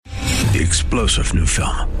The explosive new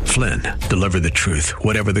film, Flynn, deliver the truth,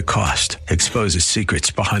 whatever the cost. Exposes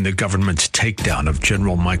secrets behind the government's takedown of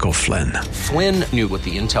General Michael Flynn. Flynn knew what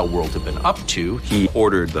the intel world had been up to. He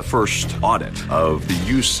ordered the first audit of the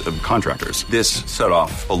use of contractors. This set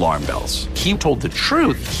off alarm bells. He told the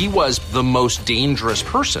truth. He was the most dangerous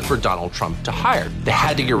person for Donald Trump to hire. They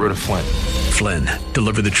had to get rid of Flynn. Flynn,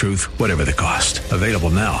 deliver the truth, whatever the cost. Available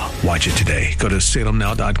now. Watch it today. Go to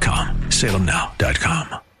salemnow.com.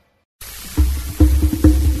 salemnow.com.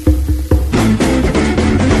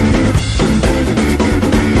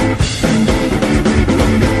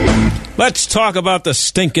 Let's talk about the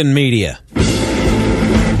stinking media.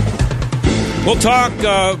 We'll talk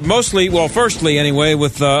firstly anyway,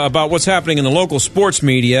 with about what's happening in the local sports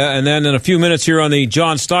media, and then in a few minutes here on the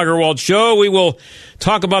John Steigerwald Show, we will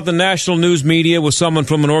talk about the national news media with someone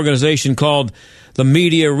from an organization called the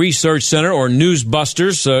Media Research Center, or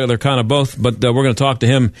Newsbusters. They're kind of both, but we're going to talk to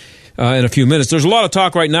him in a few minutes. There's a lot of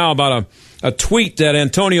talk right now about a tweet that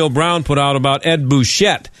Antonio Brown put out about Ed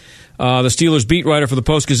Bouchette, the Steelers beat writer for the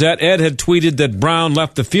Post-Gazette. Ed had tweeted that Brown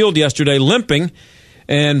left the field yesterday limping,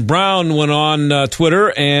 and Brown went on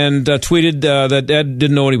Twitter and tweeted that Ed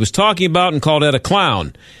didn't know what he was talking about and called Ed a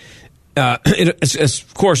clown. It,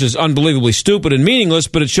 of course, is unbelievably stupid and meaningless,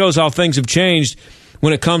 but it shows how things have changed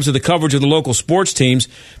when it comes to the coverage of the local sports teams.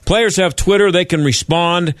 Players have Twitter. They can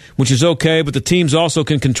respond, which is okay, but the teams also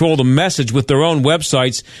can control the message with their own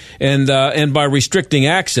websites and by restricting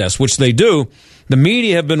access, which they do. The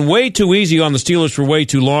media have been way too easy on the Steelers for way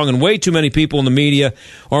too long, and way too many people in the media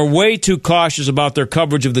are way too cautious about their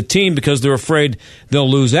coverage of the team because they're afraid they'll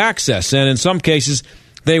lose access. And in some cases,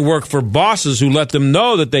 they work for bosses who let them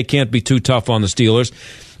know that they can't be too tough on the Steelers.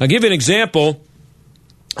 I'll give you an example.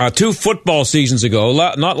 2 football seasons ago,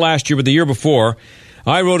 not last year, but the year before,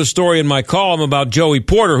 I wrote a story in my column about Joey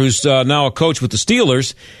Porter, who's now a coach with the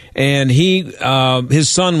Steelers, and his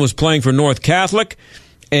son was playing for North Catholic,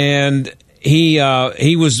 and he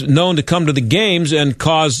was known to come to the games and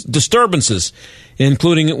cause disturbances,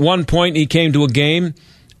 including at one point he came to a game,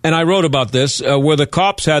 and I wrote about this, where the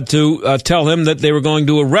cops had to tell him that they were going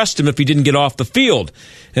to arrest him if he didn't get off the field.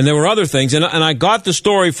 And there were other things. And I got the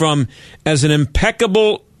story from as an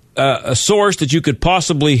impeccable a source that you could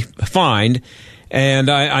possibly find, and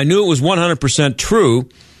I knew it was 100% true.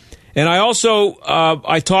 And I also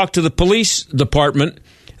I talked to the police department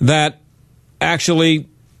that actually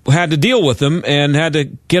had to deal with him and had to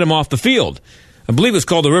get him off the field. I believe it's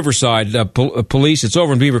called the Riverside Police. It's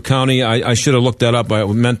over in Beaver County. I should have looked that up. I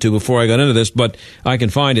meant to before I got into this, but I can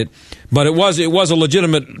find it. But it was a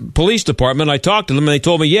legitimate police department. I talked to them, and they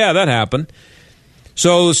told me, yeah, that happened.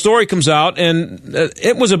 So the story comes out, and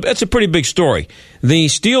it's a pretty big story. The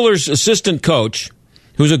Steelers' assistant coach,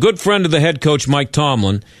 who's a good friend of the head coach, Mike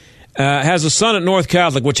Tomlin, has a son at North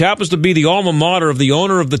Catholic, which happens to be the alma mater of the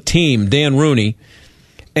owner of the team, Dan Rooney,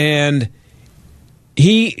 and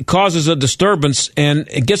he causes a disturbance, and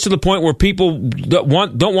it gets to the point where people don't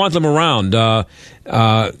want them around.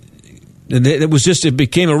 It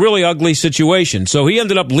became a really ugly situation. So he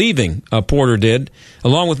ended up leaving. Porter did,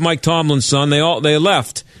 along with Mike Tomlin's son. They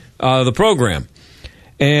left the program,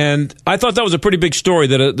 and I thought that was a pretty big story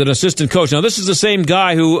that an assistant coach. Now this is the same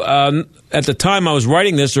guy who, at the time I was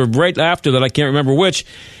writing this, or right after that, I can't remember which,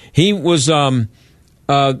 he was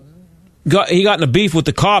he got in a beef with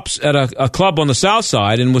the cops at a club on the south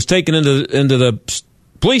side and was taken into the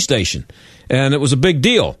police station, and it was a big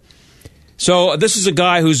deal. So this is a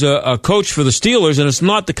guy who's a coach for the Steelers, and it's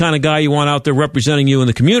not the kind of guy you want out there representing you in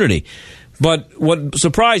the community. But what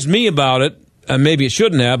surprised me about it, and maybe it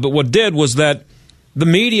shouldn't have, but what did was that the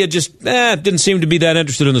media just didn't seem to be that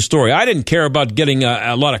interested in the story. I didn't care about getting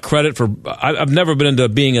a lot of credit for. I've never been into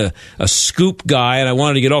being a scoop guy, and I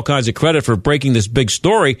wanted to get all kinds of credit for breaking this big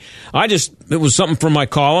story. It was something from my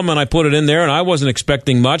column, and I put it in there, and I wasn't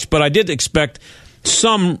expecting much, but I did expect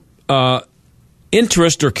some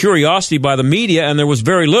interest or curiosity by the media, and there was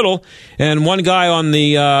very little. And one guy on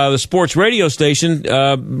the sports radio station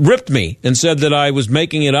ripped me and said that I was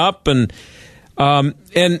making it up, and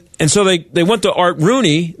so they went to Art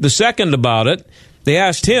Rooney, the second, about it. They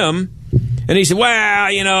asked him, and he said,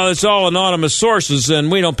 well, it's all anonymous sources,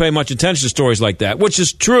 and we don't pay much attention to stories like that, which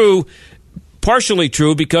is true, partially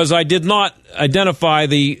true, because I did not identify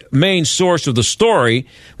the main source of the story,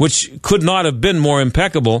 which could not have been more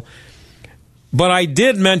impeccable. But I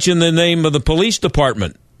did mention the name of the police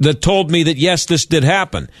department that told me that, yes, this did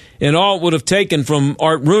happen. And all it would have taken from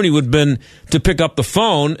Art Rooney would have been to pick up the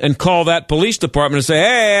phone and call that police department and say,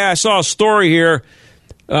 hey, I saw a story here.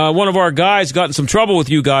 One of our guys got in some trouble with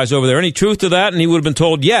you guys over there. Any truth to that? And he would have been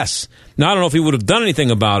told yes. Now, I don't know if he would have done anything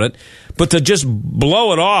about it, but to just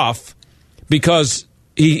blow it off because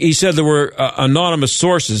he said there were anonymous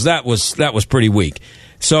sources. That was pretty weak.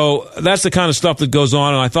 So that's the kind of stuff that goes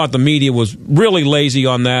on, and I thought the media was really lazy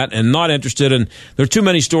on that and not interested. And there are too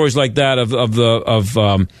many stories like that of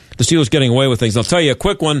the Steelers getting away with things. I'll tell you a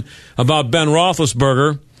quick one about Ben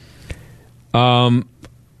Roethlisberger.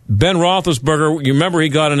 Ben Roethlisberger, you remember he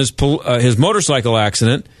got in his motorcycle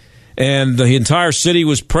accident, and the entire city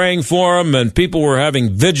was praying for him, and people were having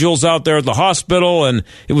vigils out there at the hospital, and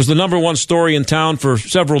it was the number one story in town for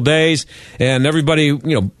several days, and everybody,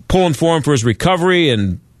 pulling for him for his recovery,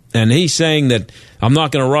 and he's saying that I'm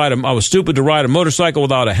not going to ride him. I was stupid to ride a motorcycle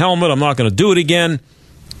without a helmet. I'm not going to do it again.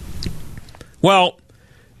 Well,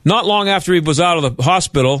 not long after he was out of the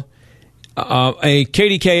hospital, a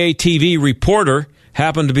KDKA TV reporter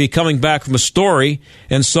happened to be coming back from a story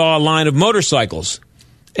and saw a line of motorcycles.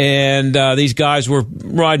 And these guys were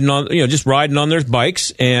riding on their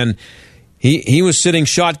bikes, and he was sitting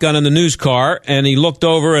shotgun in the news car, and he looked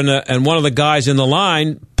over, and one of the guys in the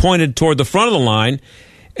line pointed toward the front of the line,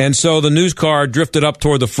 and so the news car drifted up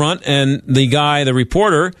toward the front, and the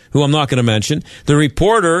reporter, who I'm not going to mention, the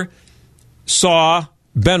reporter saw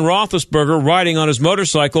Ben Roethlisberger riding on his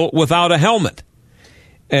motorcycle without a helmet.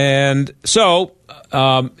 And so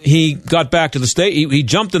he got back to the state. He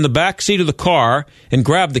jumped in the back seat of the car and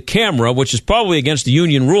grabbed the camera, which is probably against the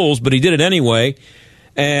union rules, but he did it anyway.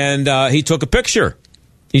 And he took a picture.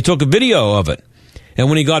 He took a video of it. And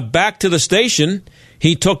when he got back to the station,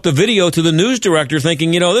 he took the video to the news director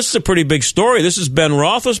thinking, this is a pretty big story. This is Ben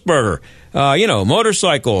Roethlisberger,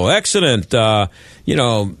 motorcycle accident, said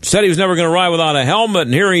he was never going to ride without a helmet,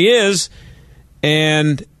 and here he is.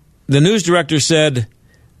 And the news director said,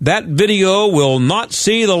 that video will not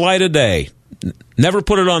see the light of day. Never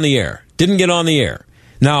put it on the air. Didn't get on the air.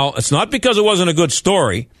 Now, it's not because it wasn't a good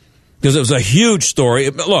story, because it was a huge story.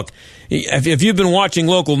 Look, if you've been watching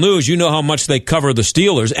local news, you know how much they cover the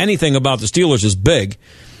Steelers. Anything about the Steelers is big.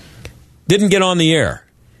 Didn't get on the air.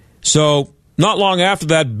 So, not long after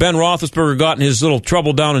that, Ben Roethlisberger got in his little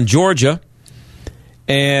trouble down in Georgia,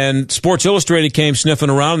 and Sports Illustrated came sniffing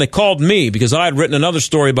around. They called me because I had written another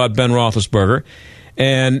story about Ben Roethlisberger.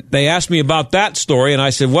 And they asked me about that story, and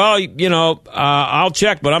I said, well, I'll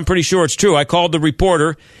check, but I'm pretty sure it's true. I called the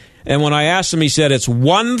reporter, and when I asked him, he said, it's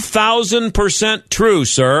 1,000% true,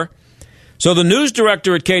 sir. So the news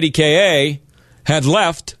director at KDKA had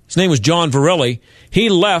left. His name was John Verrilli. He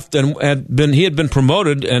left, and he had been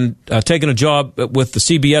promoted and taken a job with the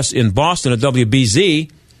CBS in Boston at WBZ.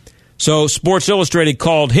 So Sports Illustrated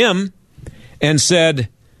called him and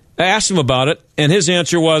asked him about it, and his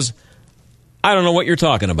answer was, I don't know what you're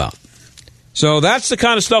talking about. So that's the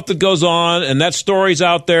kind of stuff that goes on, and that story's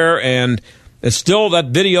out there, and it's still, that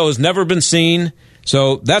video has never been seen.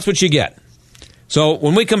 So that's what you get. So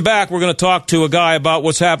when we come back, we're going to talk to a guy about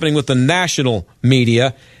what's happening with the national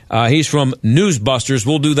media. He's from Newsbusters.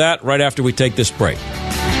 We'll do that right after we take this break.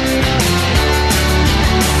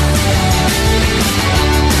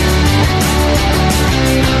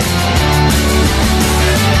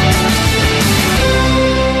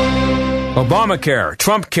 Obamacare,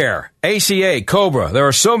 Trumpcare, ACA, COBRA. There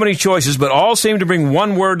are so many choices, but all seem to bring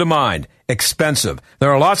one word to mind: expensive. There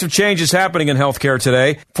are lots of changes happening in healthcare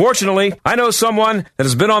today. Fortunately, I know someone that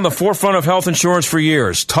has been on the forefront of health insurance for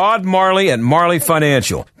years. Todd Marley at Marley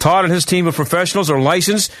Financial. Todd and his team of professionals are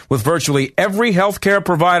licensed with virtually every healthcare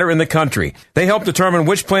provider in the country. They help determine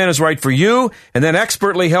which plan is right for you, and then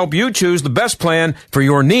expertly help you choose the best plan for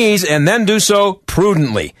your needs, and then do so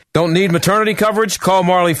prudently. Don't need maternity coverage? Call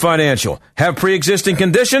Marley Financial. Have pre-existing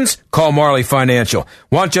conditions? Call Marley Financial.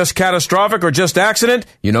 Want just catastrophic or just accident?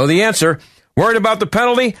 You know the answer. Worried about the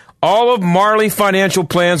penalty? All of Marley Financial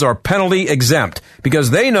plans are penalty exempt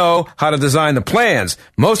because they know how to design the plans.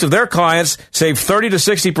 Most of their clients save 30 to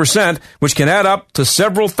 60%, which can add up to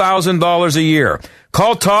several $1,000s a year.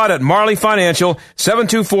 Call Todd at Marley Financial,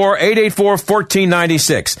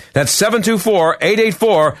 724-884-1496. That's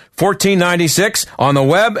 724-884-1496 on the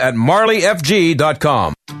web at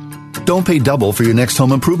marleyfg.com. Don't pay double for your next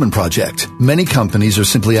home improvement project. Many companies are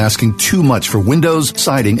simply asking too much for windows,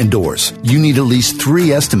 siding, and doors. You need at least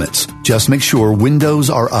 3 estimates. Just make sure Windows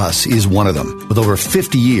R Us is one of them. With over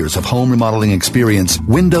 50 years of home remodeling experience,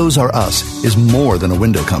 Windows R Us is more than a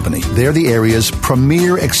window company. They're the area's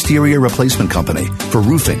premier exterior replacement company for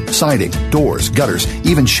roofing, siding, doors, gutters,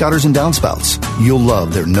 even shutters and downspouts. You'll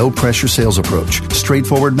love their no-pressure sales approach,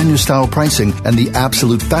 straightforward menu-style pricing, and the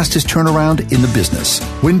absolute fastest turnaround in the business.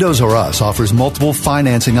 Windows R Us Us offers multiple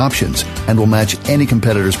financing options and will match any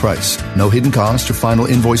competitor's price. No hidden cost or final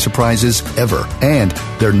invoice surprises ever. And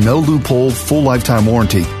their no loophole full lifetime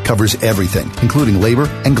warranty covers everything, including labor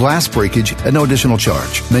and glass breakage at no additional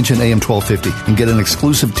charge. Mention AM 1250 and get an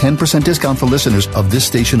exclusive 10% discount for listeners of this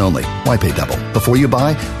station only. Why pay double? Before you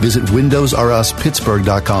buy, visit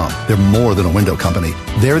WindowsRUsPittsburgh.com. They're more than a window company.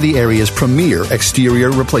 They're the area's premier exterior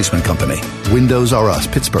replacement company.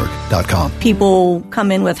 WindowsRUsPittsburgh.com. People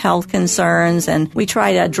come in with health concerns, and we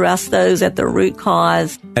try to address those at the root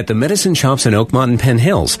cause. At the Medicine Shops in Oakmont and Penn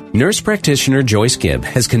Hills, nurse practitioner Joyce Gibb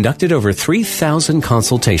has conducted over 3,000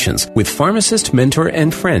 consultations with pharmacist, mentor,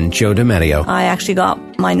 and friend Joe DiMatteo. I actually got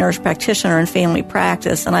my nurse practitioner in family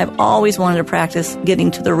practice, and I've always wanted to practice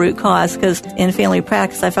getting to the root cause, because in family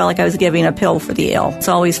practice, I felt like I was giving a pill for the ill. It's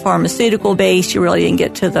always pharmaceutical based. You really didn't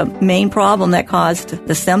get to the main problem that caused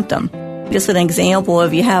the symptom. Just an example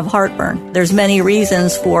of you have heartburn. There's many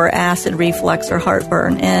reasons for acid reflux or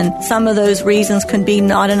heartburn, and some of those reasons can be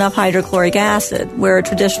not enough hydrochloric acid, where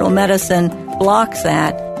traditional medicine blocks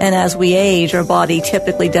that. And as we age, our body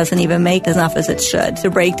typically doesn't even make enough as it should to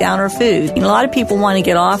break down our food. A lot of people want to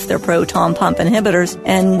get off their proton pump inhibitors,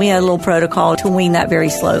 and we had a little protocol to wean that very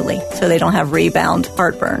slowly so they don't have rebound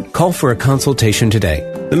heartburn. Call for a consultation today.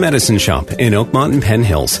 The Medicine Shop in Oakmont and Penn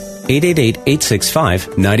Hills.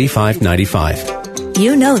 888-865-9595.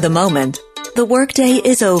 You know the moment. The workday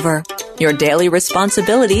is over. Your daily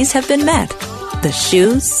responsibilities have been met. The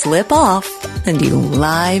shoes slip off and you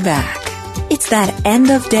lie back. It's that end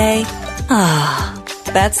of day.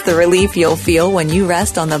 That's the relief you'll feel when you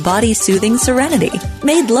rest on the body-soothing Serenity,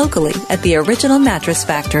 made locally at the Original Mattress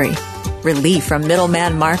Factory. Relief from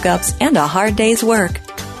middleman markups and a hard day's work.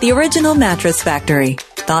 The Original Mattress Factory.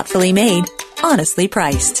 Thoughtfully made, honestly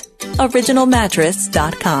priced.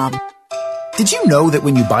 OriginalMattress.com. Did you know that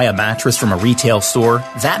when you buy a mattress from a retail store,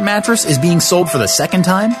 that mattress is being sold for the second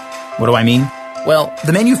time? What do I mean? Well,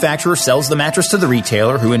 the manufacturer sells the mattress to the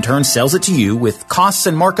retailer, who in turn sells it to you with costs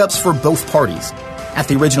and markups for both parties. At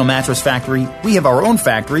the Original Mattress Factory, we have our own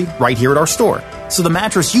factory right here at our store. So the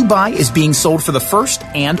mattress you buy is being sold for the first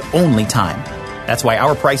and only time. That's why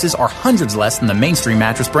our prices are hundreds less than the mainstream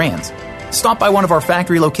mattress brands. Stop by one of our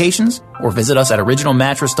factory locations or visit us at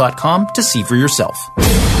originalmattress.com to see for yourself.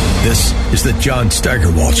 This is the John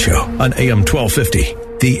Steigerwald Show on AM 1250.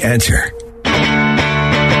 The Answer.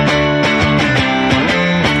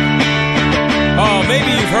 Oh,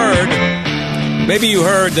 maybe you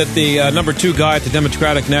heard that the number 2 guy at the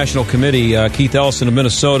Democratic National Committee, Keith Ellison of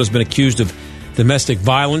Minnesota, has been accused of domestic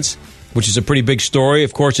violence, which is a pretty big story.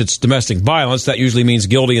 Of course, it's domestic violence. That usually means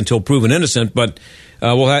guilty until proven innocent, but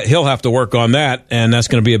he'll have to work on that, and that's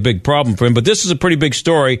going to be a big problem for him. But this is a pretty big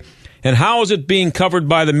story. And how is it being covered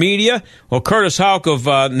by the media? Well, Curtis Houck of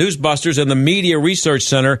Newsbusters and the Media Research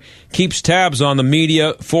Center keeps tabs on the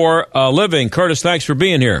media for a living. Curtis, thanks for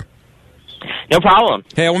being here. No problem.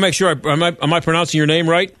 Hey, I want to make sure, am I pronouncing your name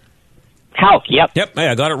right? Houck, yep. Yep, hey,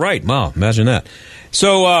 I got it right. Wow, imagine that.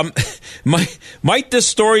 So might this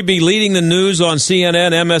story be leading the news on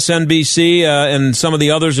CNN, MSNBC, and some of the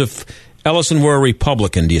others if Ellison were a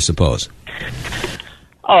Republican, do you suppose?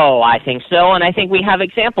 Oh, I think so, and I think we have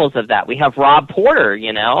examples of that. We have Rob Porter,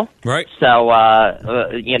 Right. So,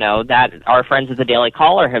 that our friends at the Daily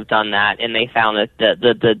Caller have done that, and they found that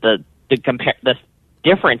the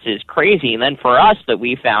difference is crazy. And then for us, that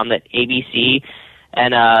we found that ABC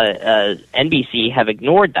and NBC have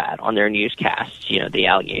ignored that on their newscasts. The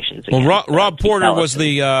allegations. Well, Rob Porter was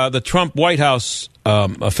the Trump White House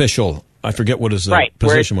official. I forget what his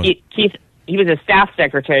position was. He was a staff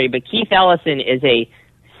secretary, but Keith Ellison is a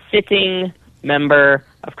sitting member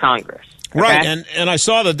of Congress. Okay? Right, and I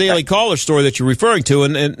saw the Daily Caller story that you're referring to,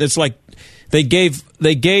 and it's like they gave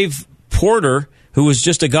Porter, who was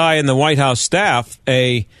just a guy in the White House staff,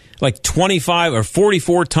 25 or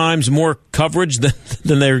 44 times more coverage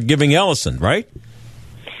than they're giving Ellison, right?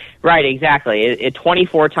 Right, exactly. It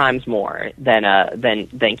 24 times more than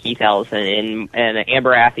Keith Ellison. And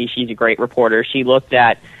Amber Athey, she's a great reporter. She just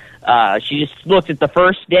looked at the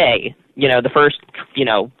first day,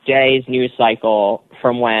 day's news cycle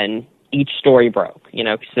from when each story broke,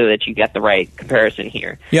 so that you get the right comparison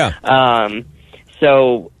here. Yeah.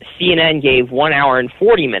 So CNN gave 1 hour and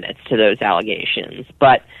 40 minutes to those allegations,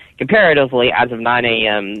 but comparatively, as of 9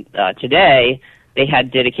 a.m. Today, they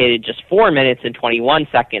had dedicated just 4 minutes and 21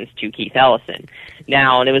 seconds to Keith Ellison.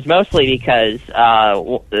 Now, and it was mostly because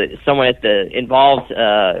someone involved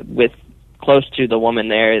with close to the woman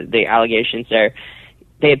there, the allegations there,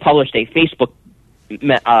 they had published a Facebook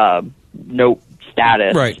note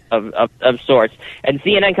status right. of sorts. And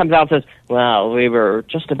CNN comes out and says, well, we were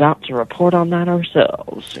just about to report on that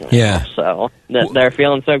ourselves. Yeah. So they're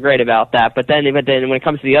feeling so great about that. But then when it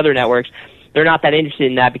comes to the other networks, they're not that interested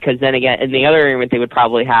in that, because then again, and the other argument they would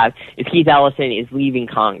probably have is Keith Ellison is leaving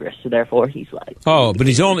Congress, so therefore he's like. Oh, but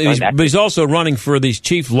he's also running for the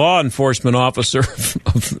chief law enforcement officer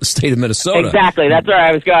of the state of Minnesota. Exactly, that's where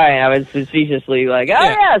I was going. I was facetiously like,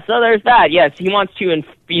 so there's that. Yes, he wants to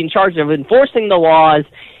be in charge of enforcing the laws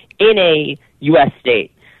in a U.S.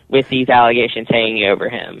 state with these allegations hanging over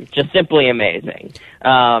him. Just simply amazing.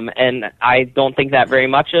 And I don't think that very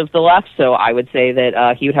much of the left, so I would say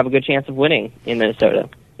that he would have a good chance of winning in Minnesota.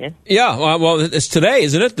 Yeah, well, it's today,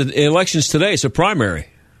 isn't it? The election's today. It's a primary.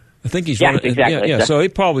 I think he's running. Exactly. Yeah, so he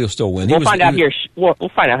probably will still win. We'll find out here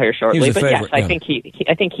shortly. But yes, I think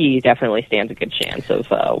he definitely stands a good chance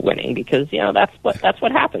of winning, because that's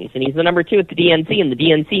what happens. And he's the number 2 at the DNC, and the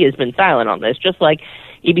DNC has been silent on this, just like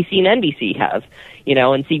ABC and NBC have.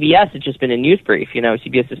 And CBS, it's just been a news brief.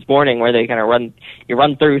 CBS this morning, where they kind of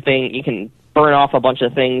run through things. You can burn off a bunch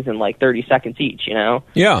of things in like 30 seconds each.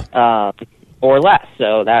 Yeah. Or less.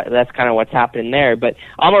 So that's kind of what's happening there. But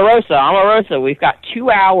Omarosa, we've got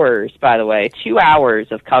 2 hours, by the way, 2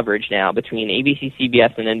 hours of coverage now between ABC,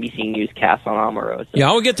 CBS, and NBC newscasts on Omarosa. Yeah,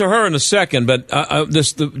 I'll get to her in a second, but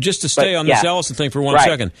just to stay on this Ellison thing for one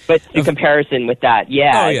second. But the comparison with that,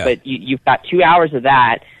 but you've got 2 hours of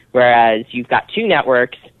that, whereas you've got 2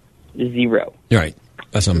 networks, 0. Right.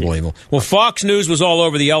 That's unbelievable. Well, Fox News was all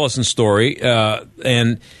over the Ellison story,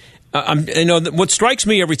 and what strikes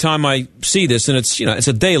me every time I see this, and it's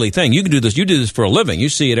a daily thing. You can do this. You do this for a living. You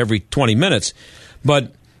see it every 20 minutes.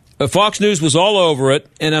 But Fox News was all over it,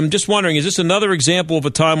 and I'm just wondering, is this another example of a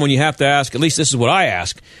time when you have to ask, at least this is what I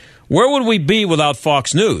ask, where would we be without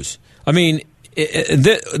Fox News? I mean,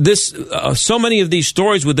 so many of these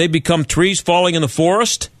stories, would they become trees falling in the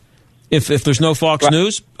forest if there's no Fox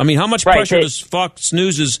News? I mean, how much pressure does Fox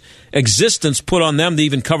News' existence put on them to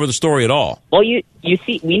even cover the story at all? Well, we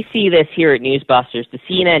see this here at Newsbusters. The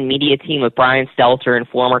CNN media team with Brian Stelter and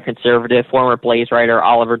former Blaze writer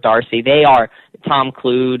Oliver Darcy, they are Tom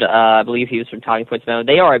Klude, I believe he was from Talking Points Memo.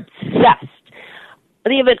 They are obsessed.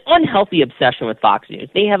 They have an unhealthy obsession with Fox News.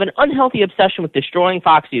 They have an unhealthy obsession with destroying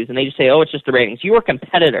Fox News, and they just say, oh, it's just the ratings. Your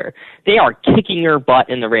competitor, they are kicking your butt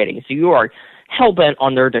in the ratings. So you are hell-bent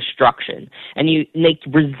on their destruction. And they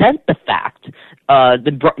resent the fact,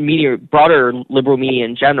 the broader liberal media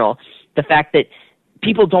in general, the fact that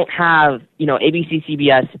people don't have, ABC,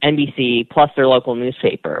 CBS, NBC, plus their local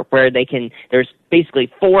newspaper, where there's basically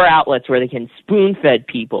 4 outlets where they can spoon-fed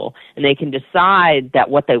people, and they can decide that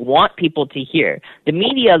what they want people to hear. The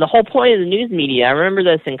media, the whole point of the news media, I remember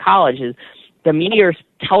this in college, is the media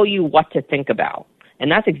tell you what to think about. And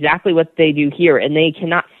that's exactly what they do here. And they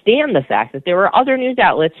cannot stand the fact that there are other news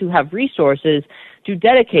outlets who have resources to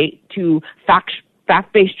dedicate to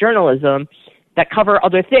fact-based journalism that cover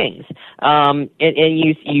other things. And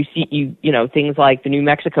you see things like the New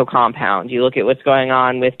Mexico compound. You look at what's going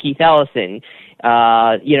on with Keith Ellison.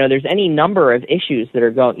 There's any number of issues that are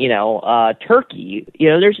going, Turkey.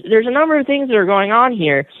 There's a number of things that are going on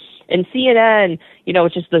here. And CNN,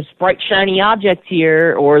 it's just this bright, shiny object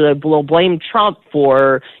here, or they'll blame Trump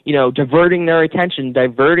for, diverting their attention,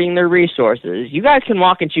 diverting their resources. You guys can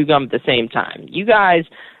walk and chew gum at the same time. You guys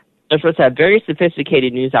are supposed to have very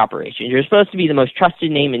sophisticated news operations. You're supposed to be the most trusted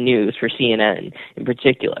name in news for CNN in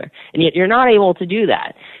particular. And yet you're not able to do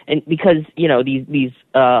that. And because, these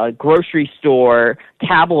grocery store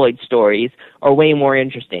tabloid stories are way more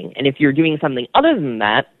interesting. And if you're doing something other than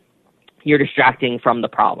that, you're distracting from the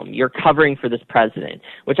problem. You're covering for this president,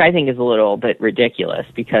 which I think is a little bit ridiculous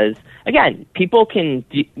because, again,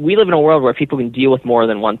 we live in a world where people can deal with more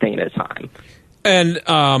than one thing at a time. And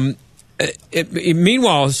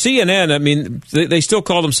meanwhile, CNN, I mean, they still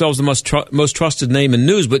call themselves the most trusted name in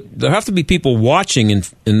news, but there have to be people watching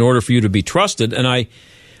in order for you to be trusted. And I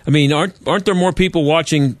mean, aren't there more people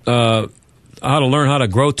watching how to learn how to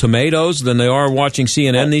grow tomatoes than they are watching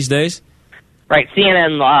CNN these days? Right,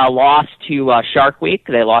 CNN lost to Shark Week.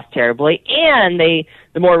 They lost terribly, and the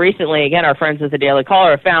more recently, again, our friends at the Daily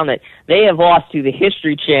Caller have found that they have lost to the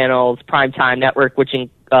History Channel's primetime network,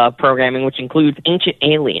 programming, which includes Ancient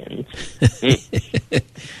Aliens.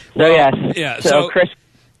 So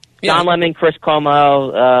Don Lemon, Chris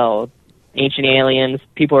Cuomo, Ancient Aliens.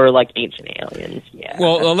 People are like Ancient Aliens. Yeah.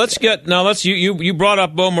 Well, you brought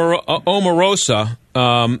up Omarosa.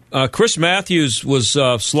 Chris Matthews was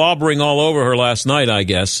slobbering all over her last night, I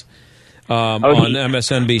guess, on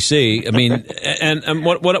MSNBC. I mean, and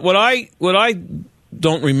what I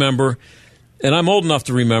don't remember, and I'm old enough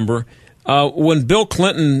to remember, when Bill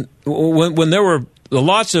Clinton when there were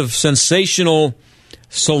lots of sensational,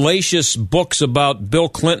 salacious books about Bill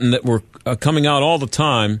Clinton that were coming out all the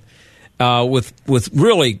time with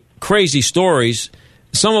really crazy stories,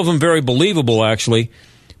 some of them very believable, actually.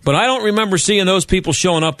 But I don't remember seeing those people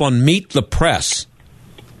showing up on Meet the Press.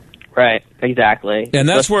 Right, exactly. And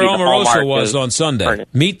that's where Omarosa was on Sunday.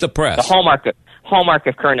 Meet the Press. The hallmark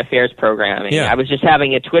of current affairs programming. Yeah. I was just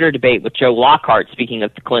having a Twitter debate with Joe Lockhart, speaking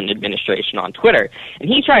of the Clinton administration, on Twitter, and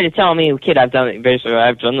he tried to tell me, "Kid, I've done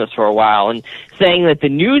this for a while," and saying that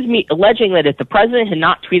alleging that if the president had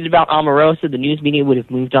not tweeted about Omarosa, the news media would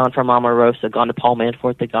have moved on from Omarosa, gone to Paul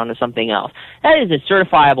Manafort, they'd gone to something else. That is a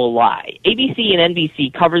certifiable lie. ABC and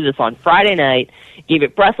NBC covered this on Friday night, gave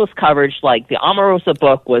it breathless coverage like the Omarosa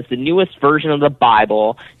book was the newest version of the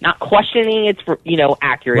Bible, not questioning its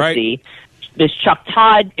accuracy. Right. This Chuck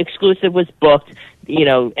Todd exclusive was booked.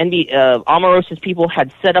 Omarosa's people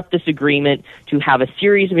had set up this agreement to have a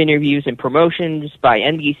series of interviews and promotions by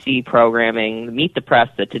NBC programming, Meet the Press,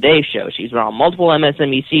 the Today Show. She's been on multiple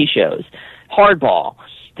MSNBC shows, Hardball,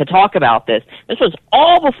 to talk about this. This was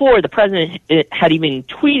all before the president had even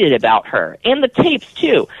tweeted about her, and the tapes,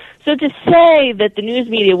 too. So to say that the news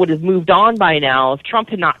media would have moved on by now if Trump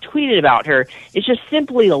had not tweeted about her is just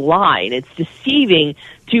simply a lie, and it's deceiving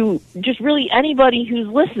to just really anybody who's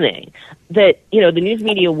listening that, the news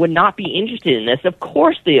media would not be interested in this. Of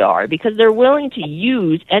course they are, because they're willing to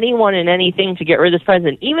use anyone and anything to get rid of this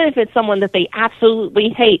president, even if it's someone that they absolutely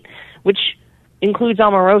hate, which includes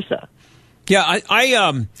Omarosa. Yeah,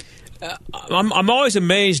 I'm always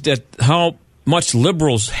amazed at how much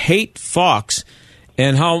liberals hate Fox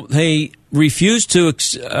and how they refuse to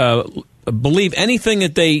believe anything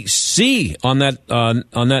that they see on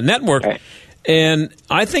that network. Right. And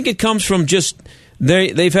I think it comes from just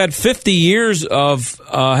they've had 50 years of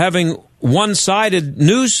having one-sided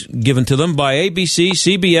news given to them by ABC,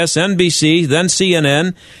 CBS, NBC, then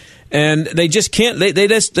CNN, and they just can't.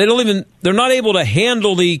 They're not able to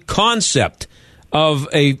handle the concept of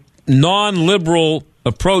a non-liberal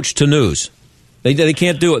approach to news. They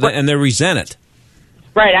can't do it, and they resent it.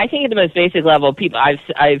 Right. I think at the most basic level, people.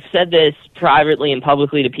 I've said this privately and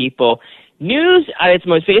publicly to people. News at its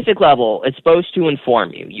most basic level is supposed to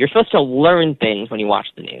inform you. You're supposed to learn things when you watch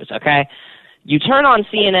the news. Okay. You turn on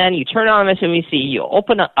CNN, you turn on MSNBC, you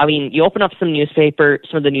open up some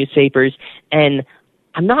of the newspapers, and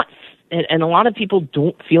a lot of people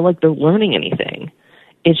don't feel like they're learning anything.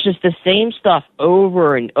 It's just the same stuff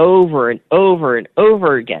over and over and over and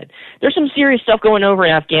over again. There's some serious stuff going over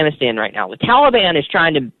in Afghanistan right now. The Taliban is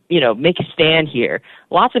trying to, make a stand here.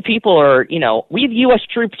 Lots of people are, we have U.S.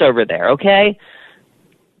 troops over there, okay?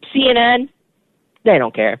 CNN, they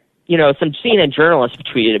don't care. Some CNN journalists have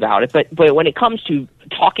tweeted about it, but when it comes to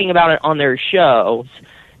talking about it on their shows,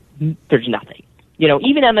 there's nothing.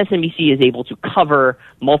 Even MSNBC is able to cover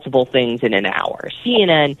multiple things in an hour.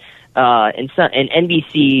 CNN and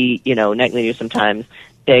NBC, nightly news sometimes,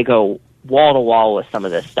 they go wall to wall with some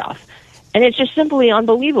of this stuff. And it's just simply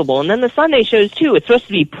unbelievable. And then the Sunday shows, too. It's supposed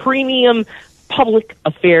to be premium public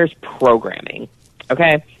affairs programming,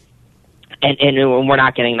 okay? And we're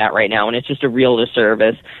not getting that right now, and it's just a real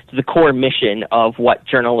disservice to the core mission of what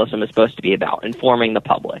journalism is supposed to be about, informing the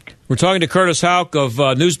public. We're talking to Curtis Houck of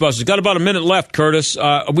Newsbusters. Got about a minute left, Curtis.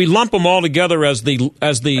 We lump them all together as the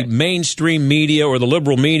right. Mainstream media or the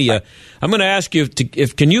liberal media. Right. I'm going to ask you,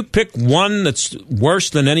 can you pick one that's worse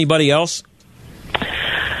than anybody else?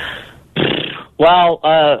 Well,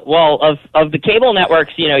 of the cable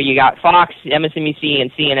networks, you got Fox, MSNBC,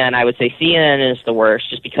 and CNN. I would say CNN is the worst,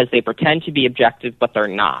 just because they pretend to be objective, but they're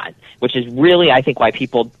not. Which is really, I think, why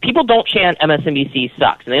people don't chant MSNBC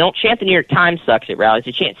sucks, and they don't chant the New York Times sucks at rallies.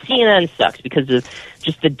 They chant CNN sucks because of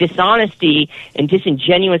just the dishonesty and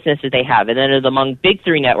disingenuousness that they have. And then among big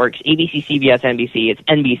three networks, ABC, CBS, NBC, it's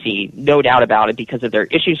NBC, no doubt about it, because of their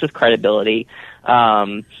issues with credibility.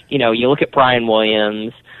 You look at Brian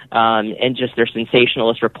Williams. And just their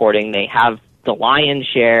sensationalist reporting. They have the lion's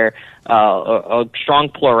share, a strong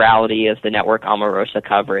plurality of the network Omarosa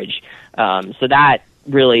coverage. So that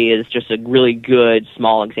really is just a really good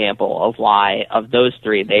small example of why, of those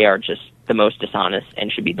three, they are just the most dishonest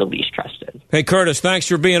and should be the least trusted. Hey, Curtis, thanks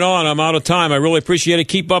for being on. I'm out of time. I really appreciate it.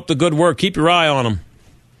 Keep up the good work. Keep your eye on them.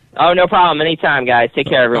 Oh, no problem. Anytime, guys. Take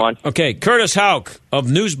care, everyone. Okay, Curtis Houck of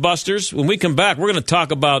Newsbusters. When we come back, we're going to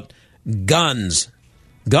talk about guns.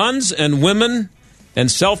 Guns and women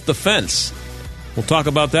and self-defense. We'll talk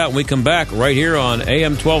about that when we come back right here on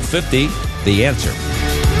AM 1250, The Answer.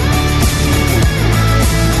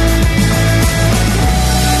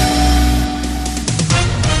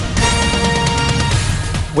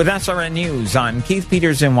 With SRN News, I'm Keith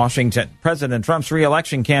Peters in Washington. President Trump's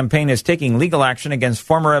re-election campaign is taking legal action against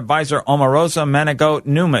former advisor Omarosa Manigault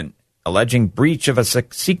Newman, alleging breach of a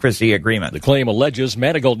secrecy agreement. The claim alleges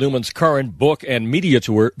Manigault Newman's current book and media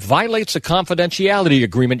tour violates a confidentiality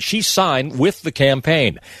agreement she signed with the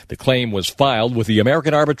campaign. The claim was filed with the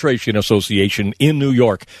American Arbitration Association in New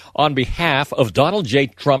York on behalf of Donald J.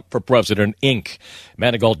 Trump for President, Inc.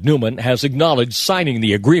 Manigault Newman has acknowledged signing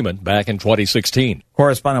the agreement back in 2016.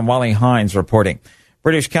 Correspondent Wally Hines reporting.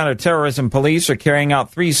 British counterterrorism police are carrying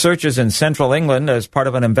out 3 searches in central England as part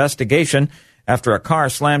of an investigation after a car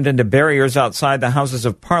slammed into barriers outside the Houses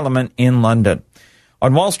of Parliament in London.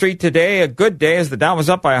 On Wall Street today, a good day as the Dow was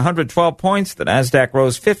up by 112 points. The Nasdaq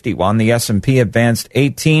rose 50, while the S&P advanced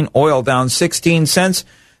 18. Oil down 16 cents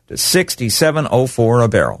to $67.04 a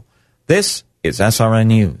barrel. This is SRN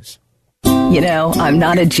News. You know, I'm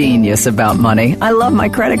not a genius about money. I love my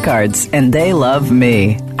credit cards, and they love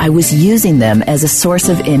me. I was using them as a source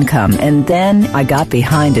of income, and then I got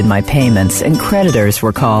behind in my payments, and creditors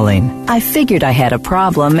were calling. I figured I had a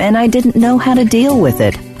problem, and I didn't know how to deal with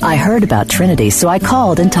it. I heard about Trinity, so I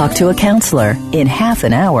called and talked to a counselor. In half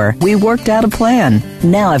an hour, we worked out a plan.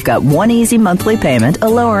 Now I've got one easy monthly payment, a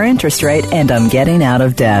lower interest rate, and I'm getting out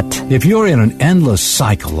of debt. If you're in an endless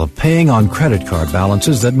cycle of paying on credit card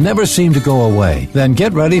balances that never seem to go away, then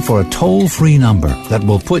get ready for a toll-free number that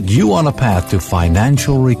will put you on a path to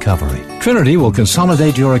financial recovery. Trinity will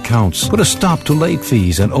consolidate your accounts, put a stop to late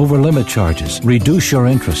fees and over-limit charges, reduce your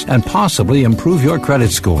interest, and possibly improve your credit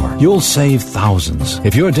score. You'll save thousands.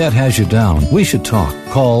 If your debt has you down, we should talk.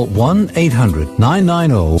 Call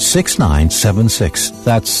 1-800-990-6976.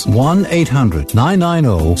 That's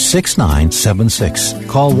 1-800-990-6976.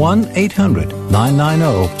 Call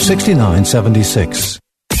 1-800-990-6976.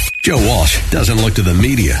 Joe Walsh doesn't look to the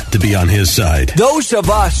media to be on his side. Those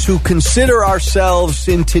of us who consider ourselves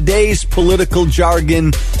in today's political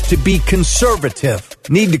jargon to be conservative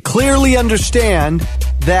need to clearly understand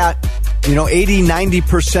that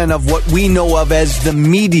 80-90% of what we know of as the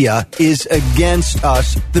media is against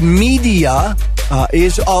us. The media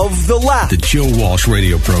is of the left. The Joe Walsh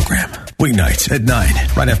radio program. Weeknights at 9,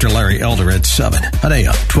 right after Larry Elder at 7 on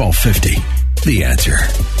AM 1250. The Answer.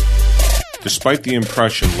 Despite the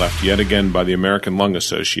impression left yet again by the American Lung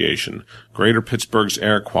Association, Greater Pittsburgh's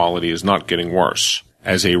air quality is not getting worse.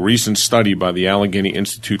 As a recent study by the Allegheny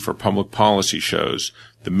Institute for Public Policy shows,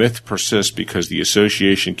 the myth persists because the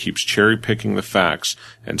association keeps cherry-picking the facts,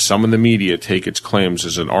 and some in the media take its claims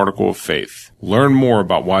as an article of faith. Learn more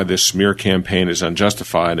about why this smear campaign is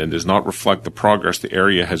unjustified and does not reflect the progress the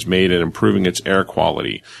area has made in improving its air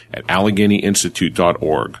quality at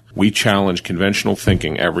AlleghenyInstitute.org. We challenge conventional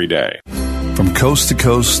thinking every day. From coast to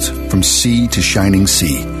coast, from sea to shining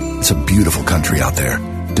sea, it's a beautiful country out there.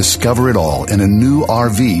 Discover it all in a new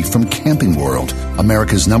RV from Camping World,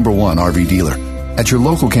 America's #1 RV dealer. At your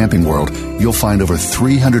local Camping World, you'll find over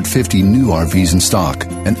 350 new RVs in stock,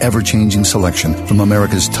 an ever-changing selection from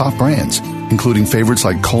America's top brands, including favorites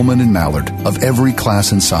like Coleman and Mallard of every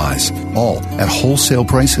class and size, all at wholesale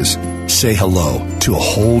prices. Say hello to a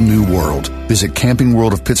whole new world. Visit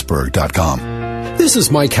campingworldofpittsburgh.com. This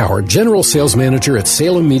is Mike Howard, General Sales Manager at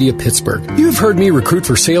Salem Media Pittsburgh. You've heard me recruit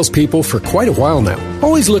for salespeople for quite a while now.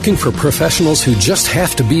 Always looking for professionals who just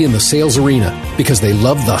have to be in the sales arena because they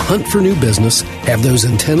love the hunt for new business, have those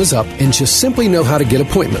antennas up, and just simply know how to get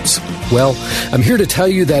appointments. Well, I'm here to tell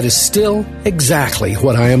you that is still exactly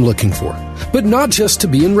what I am looking for. But not just to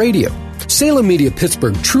be in radio. Salem Media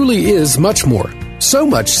Pittsburgh truly is much more. So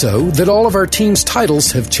much so that all of our team's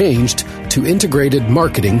titles have changed to Integrated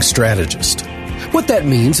Marketing Strategist. What that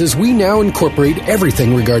means is we now incorporate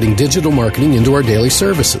everything regarding digital marketing into our daily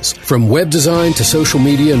services, from web design to social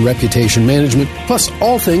media and reputation management, plus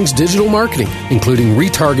all things digital marketing, including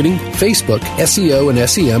retargeting, Facebook, SEO and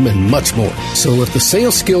SEM, and much more. So if the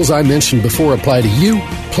sales skills I mentioned before apply to you,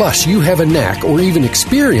 plus you have a knack or even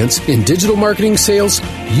experience in digital marketing sales,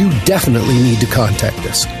 you definitely need to contact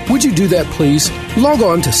us. Would you do that, please? Log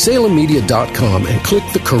on to salemmedia.com and click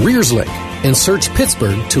the careers link and search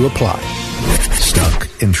Pittsburgh to apply. Stuck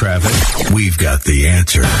in traffic? We've got the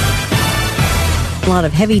answer. A lot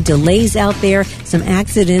of heavy delays out there, some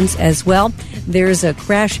accidents as well. There's a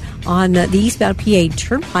crash on the eastbound PA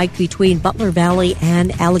Turnpike between Butler Valley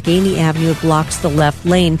and Allegheny Avenue. It blocks the left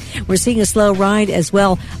lane. We're seeing a slow ride as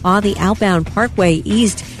well on the outbound Parkway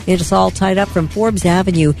East. It's all tied up from Forbes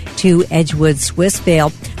Avenue to Edgewood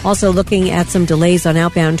Swissvale. Also looking at some delays on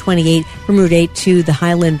outbound 28 from Route 8 to the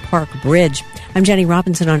Highland Park Bridge. I'm Jenny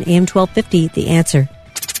Robinson on AM 1250, The Answer.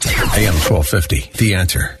 AM 1250, The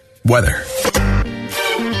Answer. Weather.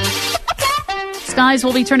 Skies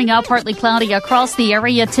will be turning out partly cloudy across the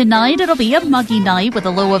area tonight. It'll be a muggy night with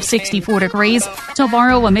a low of 64 degrees.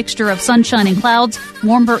 Tomorrow, a mixture of sunshine and clouds,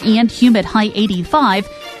 warmer and humid, high 85.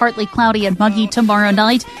 Partly cloudy and muggy tomorrow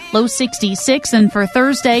night, low 66. And for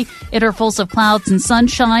Thursday, intervals of clouds and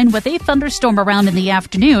sunshine with a thunderstorm around in the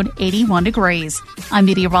afternoon, 81 degrees. I'm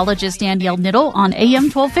meteorologist Danielle Niddle on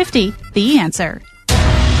AM 1250, The Answer.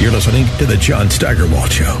 You're listening to the John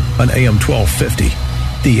Steigerwald Show on AM 1250,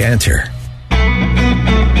 The Answer.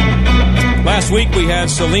 Last week we had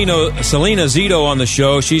Selena Zito on the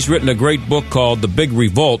show. She's written a great book called The Big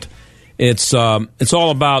Revolt. It's all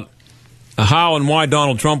about how and why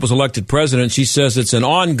Donald Trump was elected president. She says it's an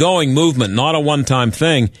ongoing movement, not a one-time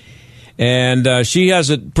thing. And she has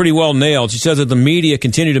it pretty well nailed. She says that the media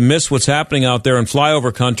continue to miss what's happening out there in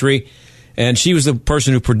flyover country. And she was the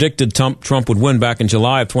person who predicted Trump would win back in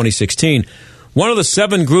July of 2016. One of the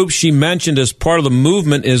 7 groups she mentioned as part of the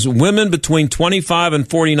movement is women between 25 and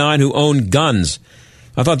 49 who own guns.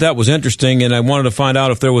 I thought that was interesting, and I wanted to find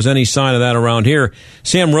out if there was any sign of that around here.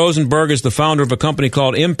 Sam Rosenberg is the founder of a company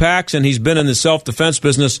called Impacts, and he's been in the self-defense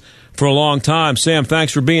business for a long time. Sam,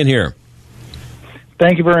 thanks for being here.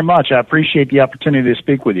 Thank you very much. I appreciate the opportunity to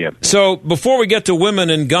speak with you. So before we get to women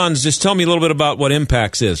and guns, just tell me a little bit about what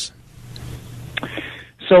Impacts is.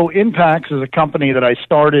 So Impacts is a company that I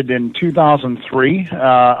started in 2003.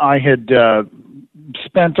 I had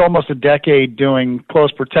spent almost a decade doing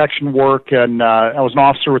close protection work, and I was an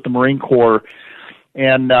officer with the Marine Corps.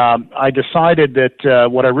 And I decided that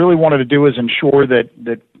what I really wanted to do is ensure that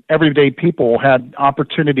everyday people had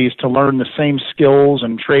opportunities to learn the same skills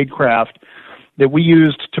and tradecraft that we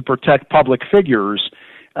used to protect public figures,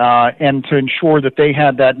 and to ensure that they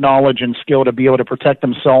had that knowledge and skill to be able to protect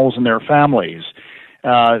themselves and their families.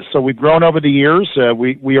 So we've grown over the years.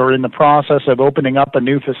 We are in the process of opening up a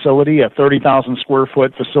new facility, a 30,000 square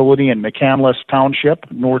foot facility in McCandless Township,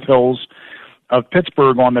 North Hills of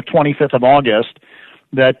Pittsburgh, on the 25th of August.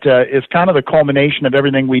 That is kind of the culmination of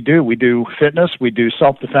everything we do. We do fitness, we do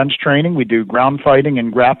self-defense training, we do ground fighting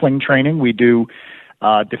and grappling training, we do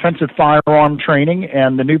defensive firearm training,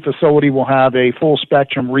 and the new facility will have a full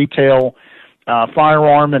spectrum retail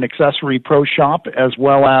firearm and accessory pro shop, as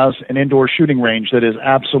well as an indoor shooting range that is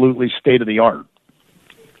absolutely state-of-the-art.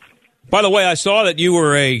 By the way, I saw that you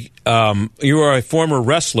were a former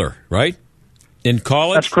wrestler, right? In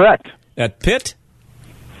college? That's correct. At Pitt?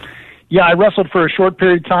 Yeah, I wrestled for a short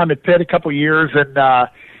period of time at Pitt, a couple years, and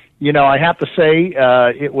I have to say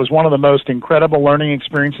it was one of the most incredible learning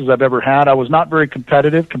experiences I've ever had. I was not very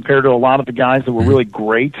competitive compared to a lot of the guys that were really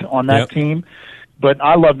great on that team. But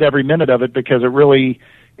I loved every minute of it because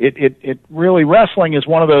it really wrestling is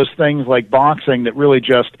one of those things like boxing that really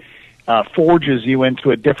just forges you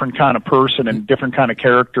into a different kind of person and different kind of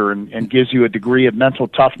character, and gives you a degree of mental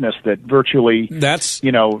toughness that virtually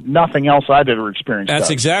nothing else I've ever experienced. That's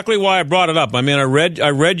does. exactly why I brought it up. I mean, I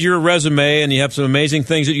read your resume, and you have some amazing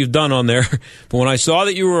things that you've done on there. But when I saw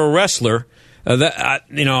that you were a wrestler,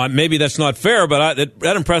 maybe that's not fair, but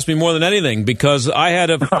that impressed me more than anything, because I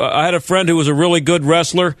had a friend who was a really good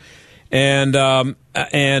wrestler, and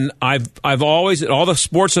I've always, all the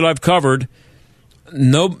sports that I've covered,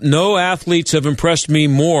 no athletes have impressed me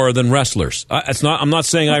more than wrestlers. I'm not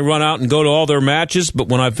saying I run out and go to all their matches, but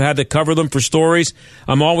when I've had to cover them for stories,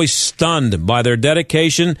 I'm always stunned by their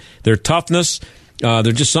dedication, their toughness.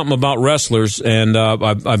 There's just something about wrestlers, and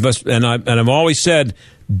I've always said,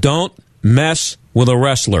 don't mess with a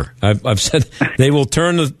wrestler. I've said they will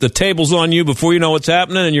turn the tables on you before you know what's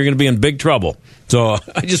happening, and you're going to be in big trouble. So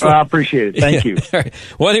I appreciate it. Thank you.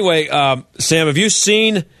 Well, anyway, Sam, have you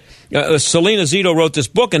seen? Selena Zito wrote this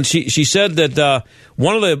book, and she said that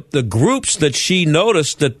one of the groups that she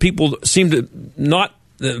noticed that people seem to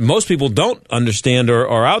most people don't understand or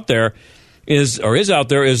are out there is a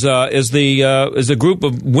group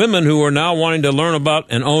of women who are now wanting to learn about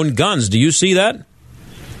and own guns. Do you see that?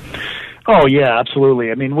 Oh yeah,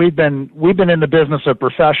 absolutely. I mean, we've been in the business of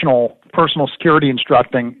professional personal security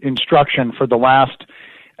instruction for the last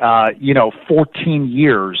 14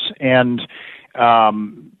 years, and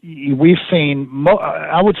we've seen,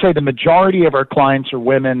 I would say the majority of our clients are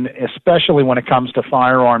women, especially when it comes to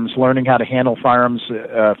firearms, learning how to handle firearms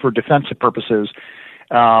for defensive purposes.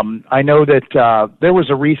 I know that there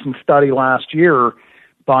was a recent study last year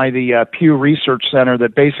by the Pew Research Center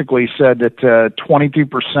that basically said that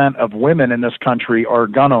 22% of women in this country are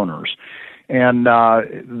gun owners. And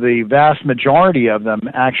the vast majority of them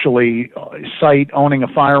actually cite owning a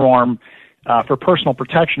firearm for personal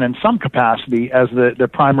protection in some capacity as the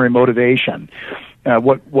primary motivation.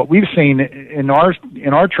 What we've seen in our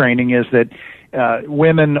training is that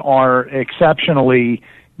women are exceptionally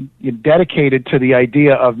dedicated to the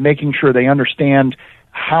idea of making sure they understand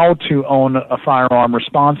how to own a firearm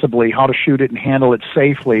responsibly, how to shoot it and handle it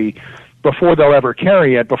safely before they'll ever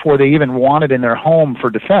carry it, before they even want it in their home for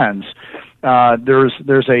defense.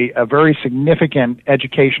 There's a very significant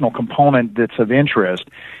educational component that's of interest.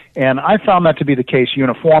 And I found that to be the case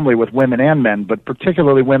uniformly with women and men, but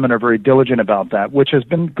particularly women are very diligent about that, which has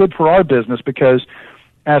been good for our business because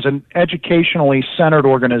as an educationally centered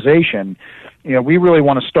organization, we really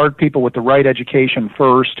want to start people with the right education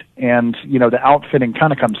first, and, the outfitting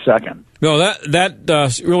kind of comes second. No,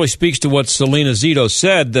 that really speaks to what Selena Zito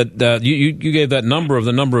said, that you gave that number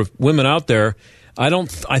of women out there.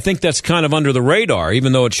 I think that's kind of under the radar,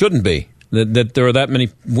 even though it shouldn't be, that there are that many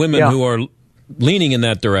women who are leaning in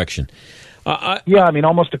that direction.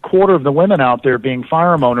 Almost a quarter of the women out there being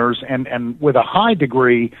firearm owners and with a high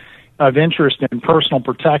degree of interest in personal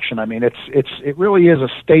protection. I mean, it really is a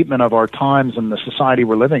statement of our times and the society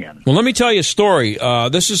we're living in. Well, let me tell you a story.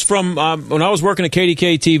 This is from when I was working at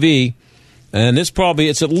KDK TV, and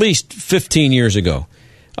it's at least 15 years ago.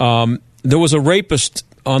 There was a rapist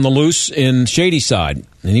on the loose in Shadyside,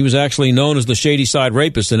 and he was actually known as the Shadyside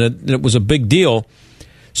Rapist, and it was a big deal.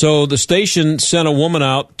 So the station sent a woman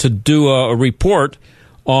out to do a report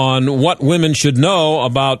on what women should know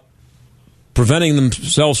about preventing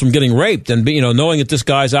themselves from getting raped, and knowing that this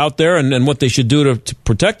guy's out there and what they should do to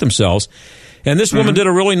protect themselves. And this woman did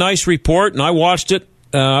a really nice report, and I watched it.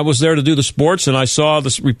 I was there to do the sports, and I saw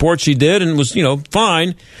this report she did, and it was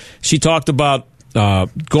fine. She talked about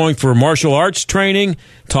going for martial arts training,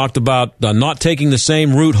 talked about not taking the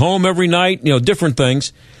same route home every night, different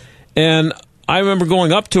things. And I remember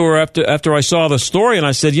going up to her after I saw the story, and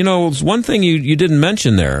I said, there's one thing you didn't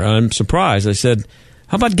mention there. I'm surprised. I said,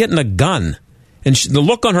 how about getting a gun? And the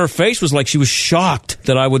look on her face was like she was shocked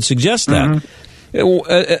that I would suggest that.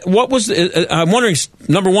 I'm wondering,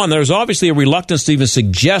 number one, there was obviously a reluctance to even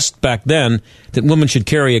suggest back then that women should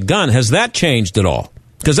carry a gun. Has that changed at all?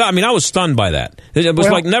 Because, I was stunned by that. It was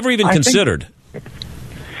never even considered.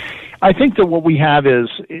 I think that what we have is,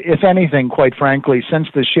 if anything, quite frankly, since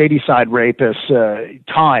the Shadyside Rapist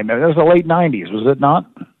time, it was the late 90s, was it not?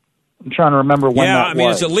 I'm trying to remember when that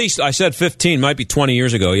was. It's at least, I said 15, might be 20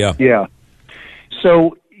 years ago, yeah. Yeah.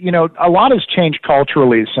 So, a lot has changed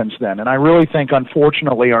culturally since then, and I really think,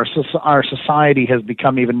 unfortunately, our society has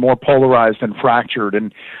become even more polarized and fractured.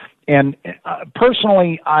 And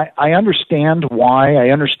personally, I understand why. I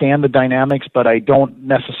understand the dynamics, but I don't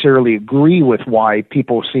necessarily agree with why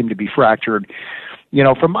people seem to be fractured.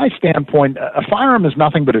 From my standpoint, a firearm is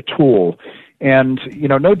nothing but a tool. And,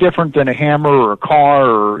 no different than a hammer or a car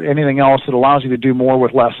or anything else that allows you to do more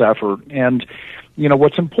with less effort. And,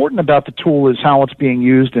 what's important about the tool is how it's being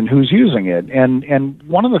used and who's using it. And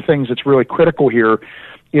one of the things that's really critical here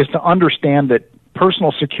is to understand that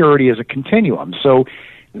personal security is a continuum. So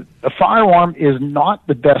a firearm is not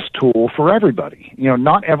the best tool for everybody.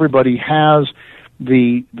 Not everybody has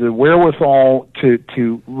the wherewithal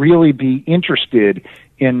to really be interested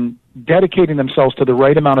in dedicating themselves to the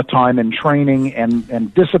right amount of time and training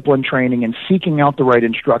and discipline training and seeking out the right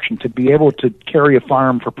instruction to be able to carry a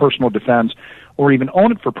firearm for personal defense or even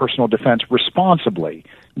own it for personal defense responsibly.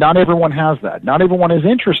 Not everyone has that. Not everyone is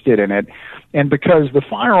interested in it. And because the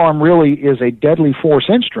firearm really is a deadly force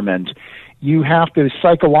instrument, you have to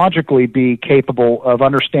psychologically be capable of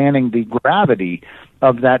understanding the gravity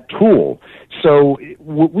of that tool. So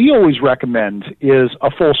what we always recommend is a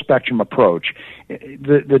full spectrum approach.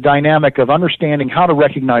 The dynamic of understanding how to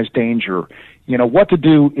recognize danger, what to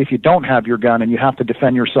do if you don't have your gun and you have to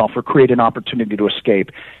defend yourself or create an opportunity to escape,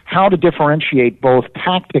 how to differentiate both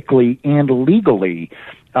tactically and legally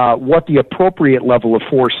what the appropriate level of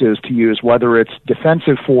force is to use, whether it's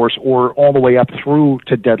defensive force or all the way up through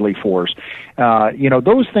to deadly force.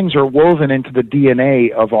 Those things are woven into the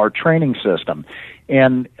DNA of our training system.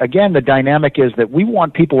 And again, the dynamic is that we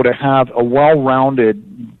want people to have a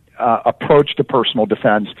well-rounded approach to personal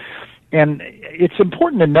defense. And it's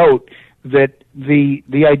important to note that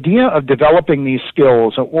the idea of developing these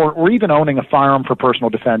skills or even owning a firearm for personal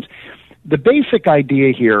defense, the basic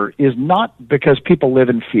idea here is not because people live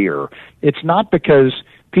in fear. It's not because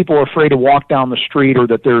people are afraid to walk down the street or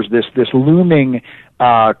that there's this looming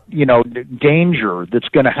danger that's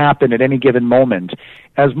going to happen at any given moment,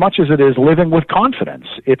 as much as it is living with confidence.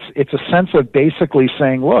 It's a sense of basically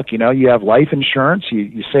saying, look, you have life insurance,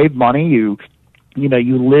 you save money, you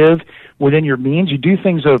live within your means, you do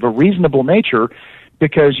things of a reasonable nature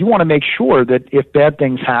because you want to make sure that if bad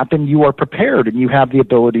things happen, you are prepared and you have the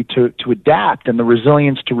ability to adapt and the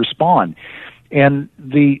resilience to respond. And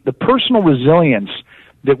the personal resilience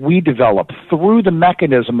that we develop through the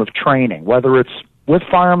mechanism of training, whether it's with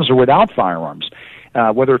firearms or without firearms,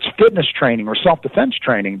 whether it's fitness training or self-defense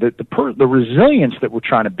training, the resilience that we're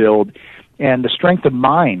trying to build and the strength of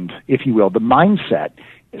mind, if you will, the mindset,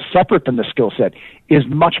 separate than the skill set, is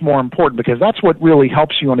much more important, because that's what really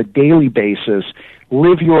helps you on a daily basis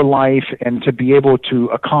live your life and to be able to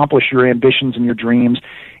accomplish your ambitions and your dreams.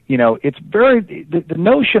 You know, it's very, the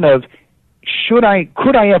notion of would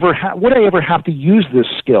I ever have to use this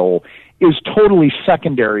skill is totally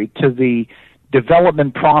secondary to the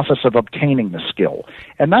development process of obtaining the skill.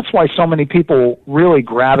 And that's why so many people really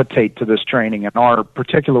gravitate to this training in our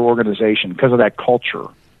particular organization, because of that culture.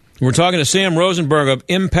 We're talking to Sam Rosenberg of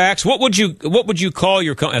Impacts. What would you call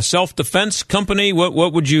your a self-defense company? How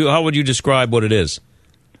would you describe what it is?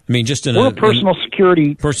 I mean, just we're a personal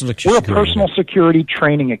security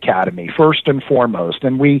training academy first and foremost,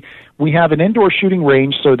 and we have an indoor shooting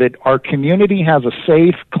range so that our community has a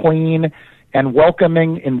safe, clean, and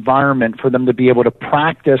welcoming environment for them to be able to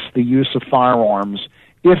practice the use of firearms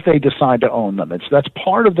if they decide to own them. That's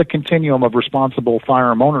part of the continuum of responsible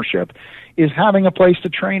firearm ownership, is having a place to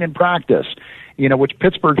train and practice, which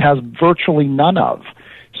Pittsburgh has virtually none of.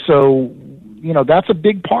 So, that's a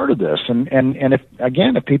big part of this. And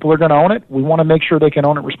if people are going to own it, we want to make sure they can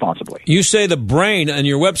own it responsibly. You say the brain on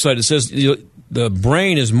your website. It says the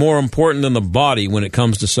brain is more important than the body when it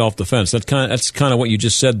comes to self-defense. That's kind of what you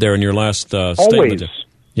just said there in your last statement. Always.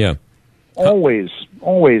 Yeah. Always.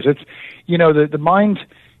 It's, the mind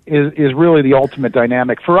is really the ultimate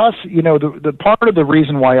dynamic. For us, the part of the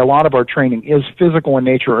reason why a lot of our training is physical in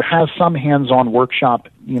nature or has some hands-on workshop,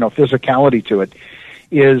 physicality to it,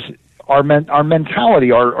 is our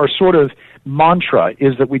mentality, our sort of mantra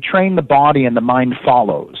is that we train the body and the mind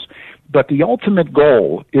follows. But the ultimate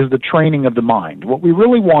goal is the training of the mind. What we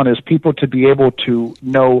really want is people to be able to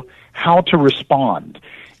know how to respond,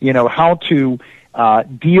 how to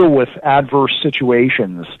deal with adverse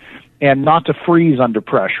situations, and not to freeze under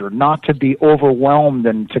pressure, not to be overwhelmed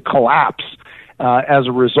and to collapse as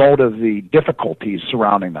a result of the difficulties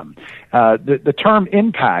surrounding them. The term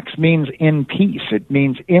impacts means in peace. It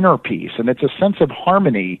means inner peace, and it's a sense of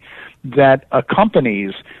harmony that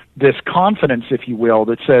accompanies this confidence, if you will,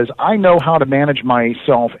 that says, I know how to manage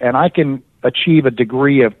myself and I can achieve a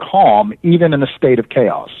degree of calm even in a state of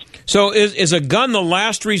chaos. So is a gun the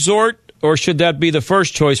last resort, or should that be the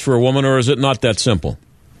first choice for a woman, or is it not that simple?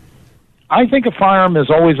 I think a firearm is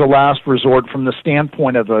always a last resort from the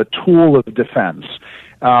standpoint of a tool of defense.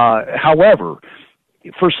 However,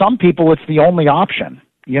 for some people, it's the only option.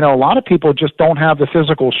 A lot of people just don't have the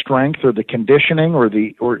physical strength or the conditioning, or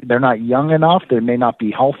they're not young enough. They may not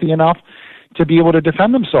be healthy enough to be able to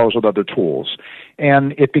defend themselves with other tools,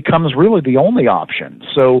 and it becomes really the only option.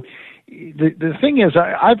 So the thing is,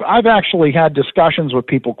 I've actually had discussions with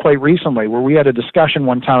people quite recently where we had a discussion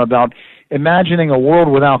one time about imagining a world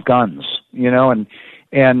without guns,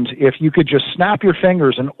 and if you could just snap your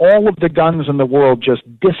fingers and all of the guns in the world just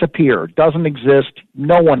disappear, doesn't exist,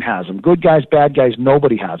 no one has them, good guys, bad guys,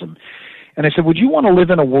 nobody has them. And I said, would you want to live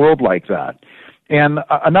in a world like that? And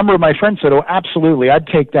a number of my friends said, oh, absolutely, I'd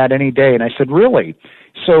take that any day. And I said, really?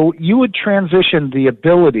 So you would transition the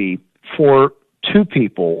ability for two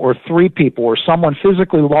people or three people or someone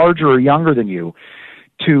physically larger or younger than you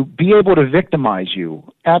to be able to victimize you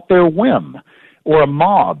at their whim, or a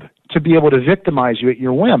mob to be able to victimize you at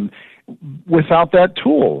your whim without that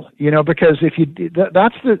tool, because if you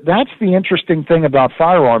that's the interesting thing about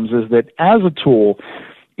firearms, is that as a tool,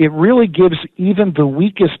 it really gives even the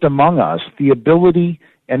weakest among us the ability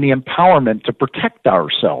and the empowerment to protect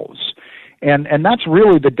ourselves. And that's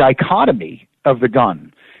really the dichotomy of the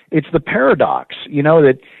gun. It's the paradox,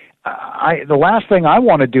 that the last thing I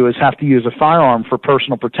want to do is have to use a firearm for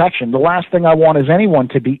personal protection. The last thing I want is anyone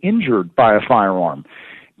to be injured by a firearm.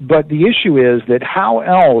 But the issue is that how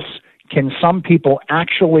else can some people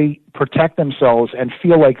actually protect themselves and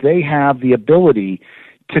feel like they have the ability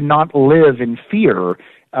to not live in fear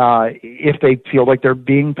if they feel like they're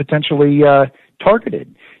being potentially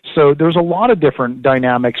targeted? So there's a lot of different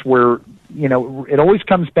dynamics where, it always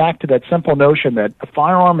comes back to that simple notion that a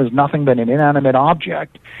firearm is nothing but an inanimate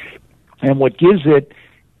object. And what gives it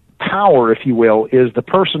power, if you will, is the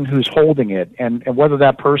person who's holding it, and whether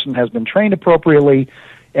that person has been trained appropriately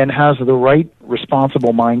and has the right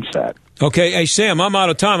responsible mindset. Okay. Hey, Sam, I'm out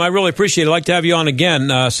of time. I really appreciate it. I'd like to have you on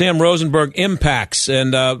again. Sam Rosenberg, Impacts,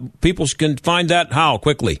 and people can find that how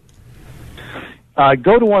quickly?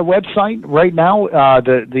 Go to our website right now.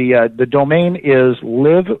 The domain is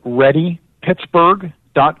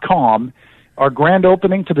livereadypittsburgh.com. Our grand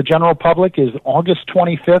opening to the general public is August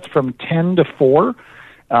 25th from 10 to 4.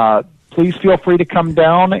 please feel free to come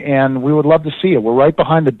down, and we would love to see you. We're right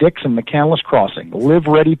behind the Dix and McCandless Crossing.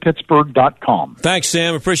 LiveReadyPittsburgh.com. Thanks,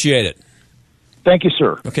 Sam. Appreciate it. Thank you,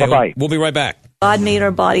 sir. Okay, bye-bye. We'll be right back. God made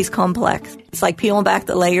our bodies complex. It's like peeling back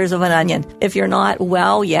the layers of an onion. If you're not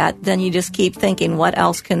well yet, then you just keep thinking, what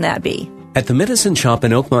else can that be? At the Medicine Shop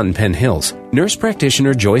in Oakmont and Penn Hills, nurse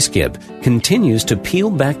practitioner Joyce Gibb continues to peel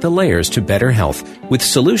back the layers to better health with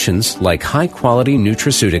solutions like high-quality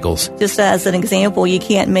nutraceuticals. Just as an example, you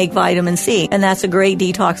can't make vitamin C, and that's a great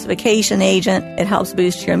detoxification agent. It helps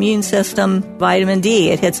boost your immune system. Vitamin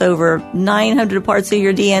D, it hits over 900 parts of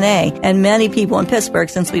your DNA, and many people in Pittsburgh,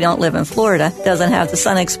 since we don't live in Florida, doesn't have the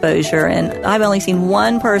sun exposure, and I've only seen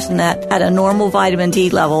one person that had a normal vitamin D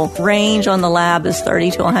level. Range on the lab is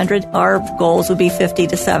 30 to 100. Our goals would be 50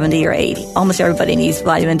 to 70 or 80. Almost everybody needs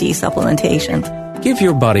vitamin D supplementation. Give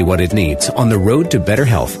your body what it needs on the road to better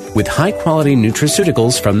health with high-quality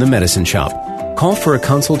nutraceuticals from the Medicine Shop. Call for a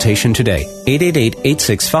consultation today.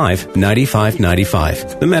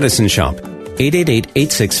 888-865-9595. The Medicine Shop.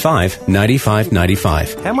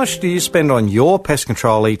 888-865-9595. How much do you spend on your pest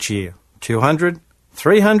control each year? $200,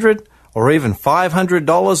 $300, or even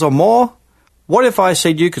 $500 or more? What if I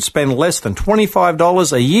said you could spend less than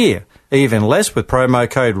 $25 a year, even less with promo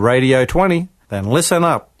code RADIO20? Then listen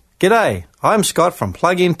up. G'day, I'm Scott from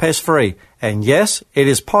Plug-in Pest Free, and yes, it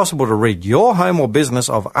is possible to rid your home or business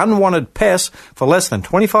of unwanted pests for less than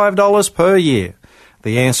 $25 per year.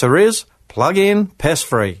 The answer is Plug-in Pest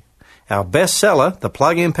Free. Our best seller, the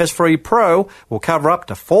Plug-in Pest Free Pro, will cover up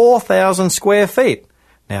to 4,000 square feet.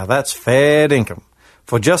 Now that's fair dinkum.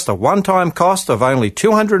 For just a one-time cost of only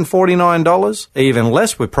 $249, even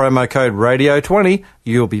less with promo code RADIO20,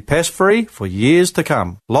 you'll be pest-free for years to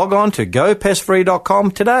come. Log on to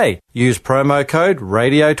gopestfree.com today. Use promo code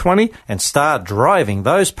RADIO20 and start driving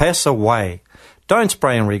those pests away. Don't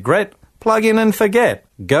spray and regret. Plug in and forget.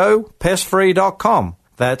 Gopestfree.com.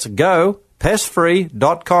 That's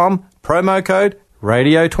gopestfree.com. Promo code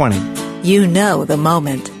RADIO20. You know the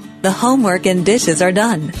moment. The homework and dishes are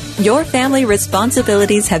done. Your family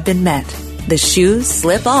responsibilities have been met. The shoes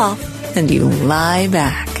slip off and you lie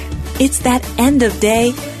back. It's that end of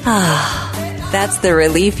day. That's the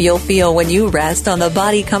relief you'll feel when you rest on the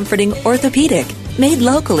body comforting orthopedic made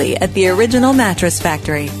locally at the Original Mattress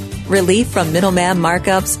Factory. Relief from middleman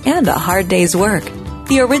markups and a hard day's work.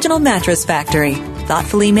 The Original Mattress Factory.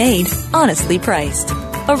 Thoughtfully made, honestly priced.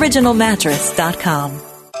 OriginalMattress.com.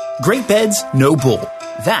 Great beds, no bull.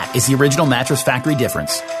 That is the Original Mattress Factory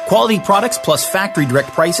difference. Quality products plus factory direct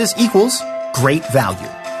prices equals great value.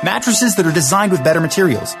 Mattresses that are designed with better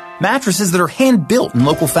materials. Mattresses that are hand-built in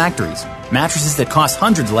local factories. Mattresses that cost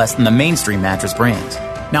hundreds less than the mainstream mattress brands.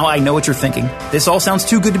 Now, I know what you're thinking. This all sounds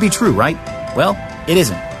too good to be true, right? Well, it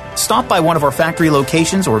isn't. Stop by one of our factory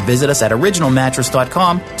locations or visit us at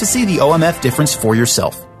originalmattress.com to see the OMF difference for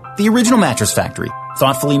yourself. The Original Mattress Factory.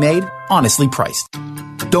 Thoughtfully made, honestly priced.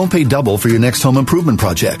 Don't pay double for your next home improvement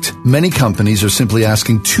project. Many companies are simply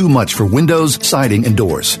asking too much for windows, siding, and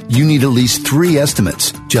doors. You need at least 3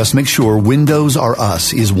 estimates. Just make sure Windows R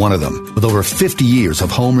Us is one of them. With over 50 years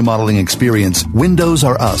of home remodeling experience, Windows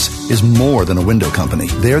R Us is more than a window company.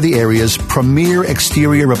 They're the area's premier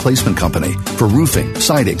exterior replacement company for roofing,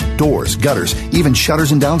 siding, doors, gutters, even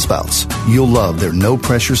shutters and downspouts. You'll love their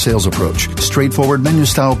no-pressure sales approach, straightforward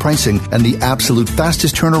menu-style pricing, and the absolute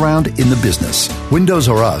fastest turnaround in the business. Windows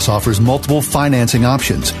R Us offers multiple financing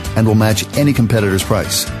options and will match any competitor's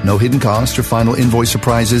price. No hidden cost or final invoice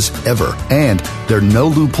surprises ever. And their no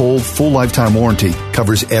loophole full lifetime warranty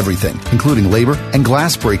covers everything, including labor and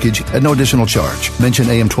glass breakage at no additional charge. Mention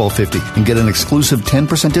AM 1250 and get an exclusive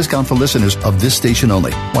 10% discount for listeners of this station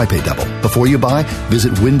only. Why pay double? Before you buy,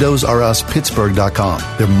 visit WindowsRUsPittsburgh.com.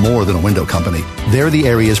 They're more than a window company. They're the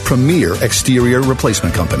area's premier exterior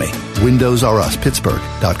replacement company.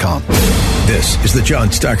 WindowsRUsPittsburgh.com. This is the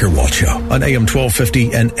John Steigerwald Show on AM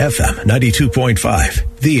 1250 and FM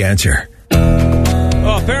 92.5. The Answer.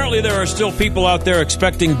 Well, apparently there are still people out there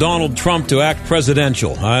expecting Donald Trump to act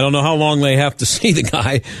presidential. I don't know how long they have to see the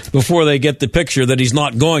guy before they get the picture that he's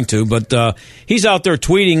not going to, but he's out there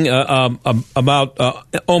tweeting about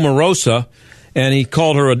Omarosa, and he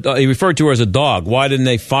called her he referred to her as a dog. Why didn't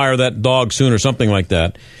they fire that dog soon or something like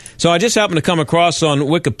that? So I just happened to come across on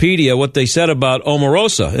Wikipedia what they said about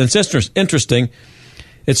Omarosa. And it's interesting.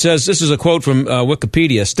 It says, this is a quote from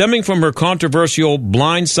Wikipedia, stemming from her controversial,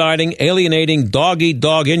 blindsiding, alienating,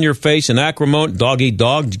 dog-eat-dog in-your-face and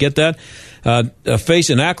dog-eat-dog, did you get that?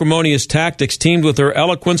 Face and acrimonious tactics teamed with her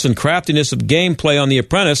eloquence and craftiness of gameplay on The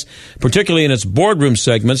Apprentice, particularly in its boardroom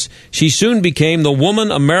segments, she soon became the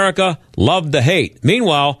woman America loved to hate.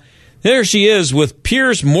 Meanwhile, There she is with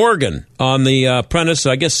Piers Morgan on The Apprentice,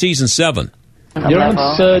 I guess season 7. You're an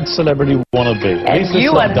absurd celebrity wannabe.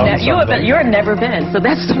 And you're never been, so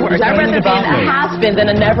that's the worst. I'd rather be a has-been than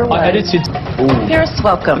a never was. I edited. Pierce,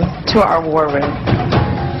 welcome to our war room.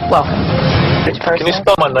 Welcome. Can you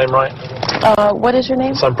spell my name right? What is your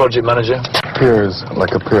name? I'm project manager. Piers, like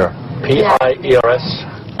a peer. P-I-E-R-S.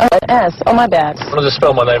 S. Oh, my bad. I want to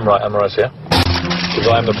spell my name right, am I right here? Because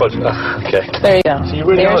I'm the project. Okay. There you go. So you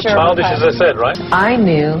really are childish, as I said, right? I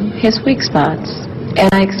knew his weak spots, and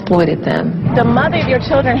I exploited them. The mother of your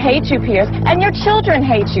children hates you, Pierce, and your children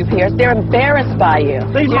hate you, Pierce. They're embarrassed by you.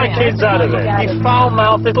 Leave my kids out of it. You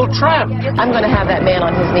foul-mouthed little tramp. I'm going to have that man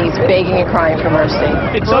on his knees begging and crying for mercy.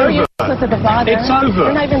 It's Where over. Are you to the father? It's over.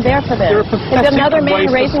 You're not even there for them. You're a Is there another man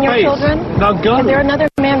raising your children? Now go. Is there another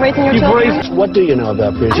man raising your children? What do you know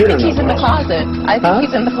about Piers? I think he's in the closet. I think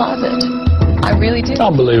he's in the closet. I really do.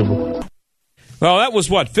 Unbelievable. Well, that was,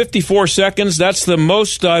 54 seconds? That's the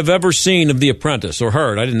most I've ever seen of The Apprentice, or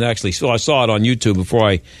heard. I didn't actually, I saw it on YouTube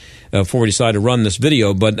before we decided to run this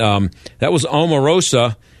video, but that was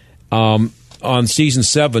Omarosa on season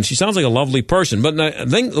 7. She sounds like a lovely person, but I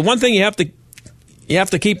think the one thing you have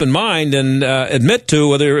to keep in mind and admit to,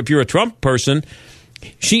 whether if you're a Trump person,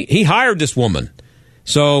 he hired this woman.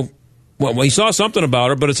 So, he saw something about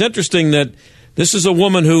her, but it's interesting that this is a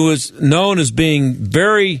woman who is known as being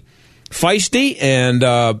very feisty and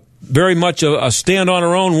very much a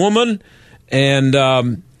stand-on-her-own woman and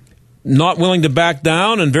not willing to back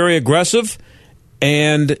down and very aggressive.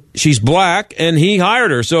 And she's black, and he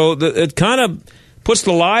hired her. So it kind of puts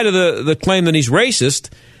the lie to the claim that he's racist.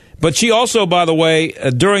 But she also, by the way,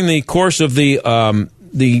 during the course of the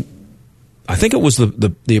I think it was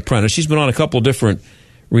the Apprentice, she's been on a couple different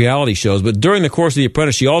reality shows, but during the course of The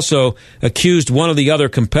Apprentice, she also accused one of the other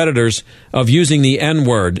competitors of using the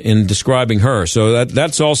N-word in describing her. So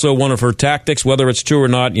that's also one of her tactics, whether it's true or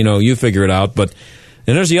not, you figure it out. And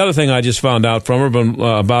there's the other thing I just found out from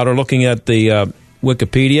her, about her looking at the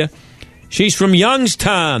Wikipedia. She's from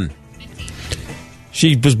Youngstown.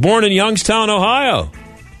 She was born in Youngstown, Ohio.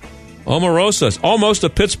 Omarosa, almost a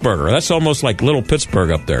Pittsburgher. That's almost like little Pittsburgh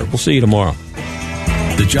up there. We'll see you tomorrow.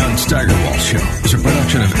 The John Steigerwald Show is a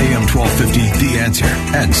production of AM 1250 The Answer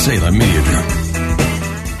and Salem Media Group.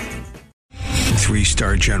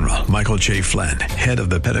 3-star General Michael J. Flynn, head of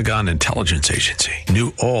the Pentagon Intelligence Agency,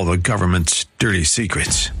 knew all the government's dirty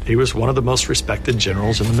secrets. He was one of the most respected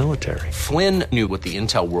generals in the military. Flynn knew what the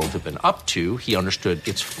intel world had been up to. He understood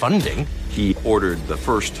its funding. He ordered the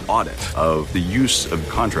first audit of the use of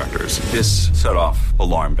contractors. This set off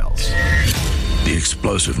alarm bells. The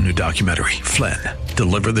explosive new documentary, Flynn,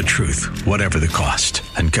 Deliver the Truth, Whatever the Cost,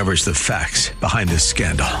 uncovers the facts behind this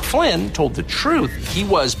scandal. Flynn told the truth. He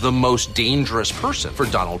was the most dangerous person for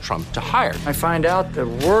Donald Trump to hire. I find out the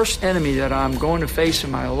worst enemy that I'm going to face in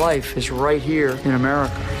my life is right here in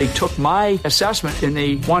America. They took my assessment and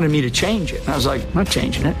they wanted me to change it. And I was like, I'm not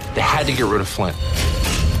changing it. They had to get rid of Flynn.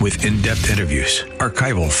 With in-depth interviews,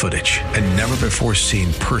 archival footage, and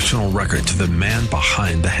never-before-seen personal records of the man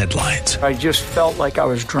behind the headlines. I just felt like I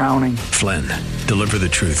was drowning. Flynn, Deliver the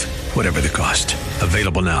Truth, Whatever the Cost.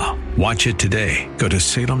 Available now. Watch it today. Go to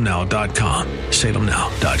salemnow.com.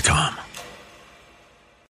 salemnow.com.